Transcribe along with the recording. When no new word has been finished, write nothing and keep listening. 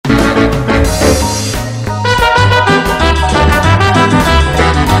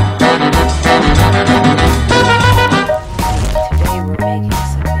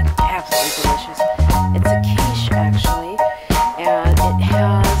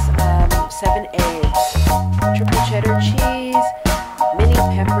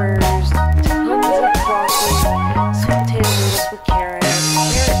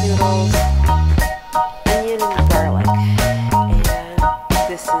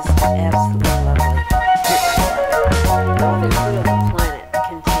absolutely lovely. No other food on the planet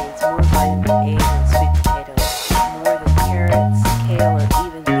contains more vitamin A than sweet potatoes, more than carrots, kale, or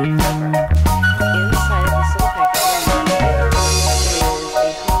even beef liver. Inside of this little package is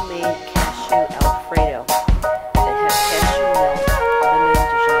a homemade cashew Alfredo that has cashew milk, lemon,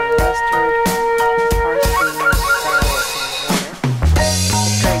 Dijon mustard, parsley, garlic, and water.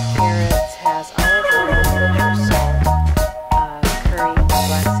 Dried carrots has olive oil, kosher salt, curry,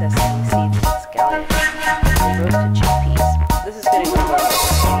 black sesame seeds, and scallions, and roasted chickpeas. This is going to go well with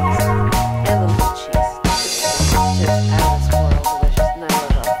cheese and a little cheese. It's just out of this world delicious, and I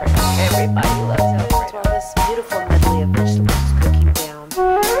love Alfredo. Everybody loves Alfredo. While this beautiful medley of vegetables is cooking down,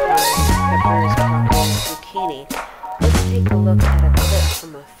 peppers, broccoli, and zucchini, let's take a look at a clip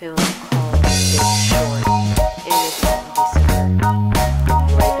from a film called Big Short, and it's set in December. I'll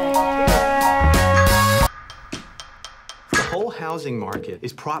be right back. The whole housing market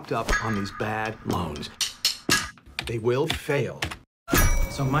is propped up on these bad loans. They will fail.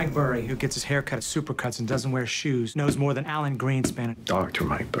 So Mike Burry, who gets his hair cut at Supercuts and doesn't wear shoes, knows more than Alan Greenspan. Dr.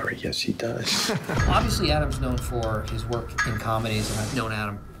 Mike Burry, yes, he does. Obviously, Adam's known for his work in comedies, and I've known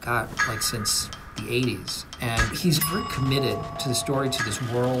Adam, God, like since the 80s. And he's very committed to the story, to this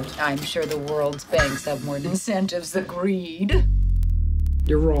world. I'm sure the world's banks have more incentives than greed.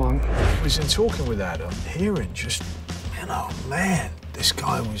 You're wrong. I was in talking with Adam, hearing just, man, this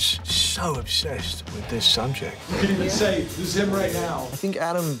guy was so obsessed with this subject. You can even say, this is him right now. I think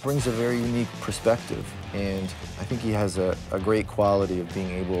Adam brings a very unique perspective, and I think he has a great quality of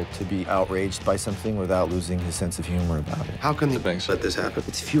being able to be outraged by something without losing his sense of humor about it. How can the banks let this happen?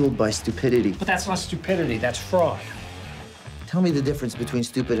 It's fueled by stupidity. But that's not stupidity, that's fraud. Tell me the difference between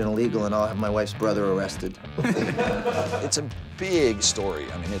stupid and illegal, and I'll have my wife's brother arrested. It's a big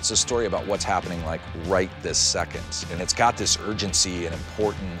story. I mean, it's a story about what's happening, like, right this second. And it's got this urgency and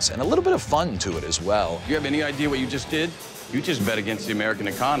importance and a little bit of fun to it as well. You have any idea what you just did? You just bet against the American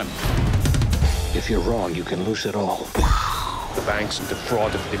economy. If you're wrong, you can lose it all. The banks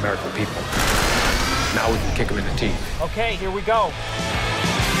defrauded the American people. Now we can kick them in the teeth. Okay, here we go.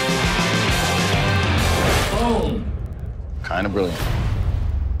 Kind of brilliant.